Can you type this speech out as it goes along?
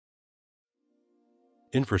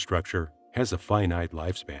Infrastructure has a finite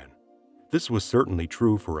lifespan. This was certainly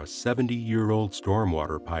true for a 70-year-old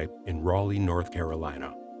stormwater pipe in Raleigh, North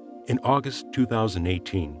Carolina. In August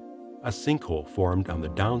 2018, a sinkhole formed on the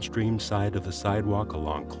downstream side of the sidewalk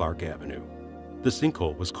along Clark Avenue. The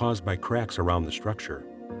sinkhole was caused by cracks around the structure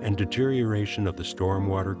and deterioration of the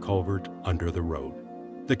stormwater culvert under the road.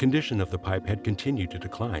 The condition of the pipe had continued to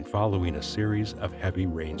decline following a series of heavy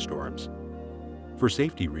rainstorms. For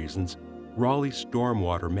safety reasons, Raleigh's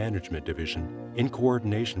Stormwater Management Division, in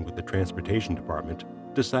coordination with the Transportation Department,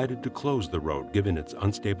 decided to close the road given its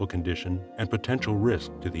unstable condition and potential risk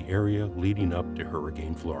to the area leading up to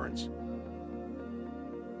Hurricane Florence.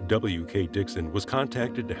 WK Dickson was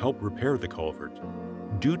contacted to help repair the culvert.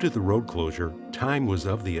 Due to the road closure, time was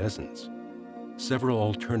of the essence. Several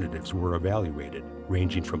alternatives were evaluated,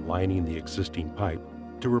 ranging from lining the existing pipe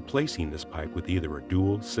to replacing this pipe with either a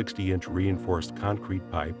dual 60-inch reinforced concrete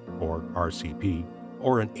pipe, or RCP,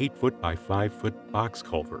 or an 8-foot by 5-foot box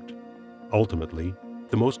culvert. Ultimately,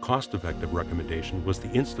 the most cost-effective recommendation was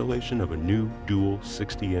the installation of a new dual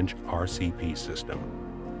 60-inch RCP system.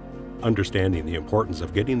 Understanding the importance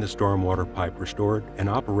of getting the stormwater pipe restored and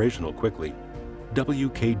operational quickly,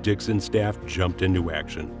 WK Dickson staff jumped into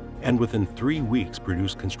action and within 3 weeks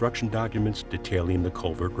produced construction documents detailing the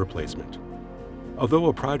culvert replacement. Although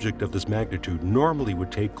a project of this magnitude normally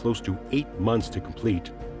would take close to 8 months to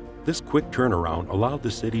complete, this quick turnaround allowed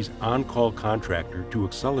the city's on-call contractor to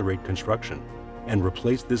accelerate construction and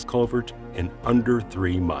replace this culvert in under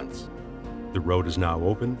 3 months. The road is now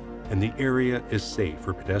open and the area is safe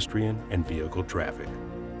for pedestrian and vehicle traffic.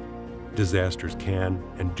 Disasters can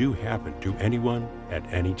and do happen to anyone at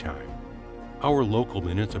any time. Our local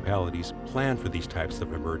municipalities plan for these types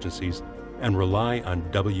of emergencies and rely on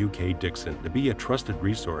WK Dickson to be a trusted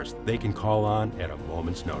resource they can call on at a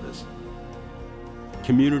moment's notice.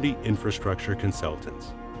 Community Infrastructure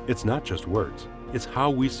Consultants. It's not just words, it's how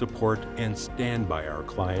we support and stand by our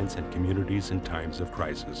clients and communities in times of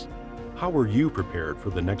crisis. How are you prepared for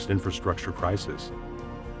the next infrastructure crisis?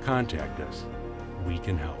 Contact us. We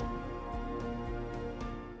can help.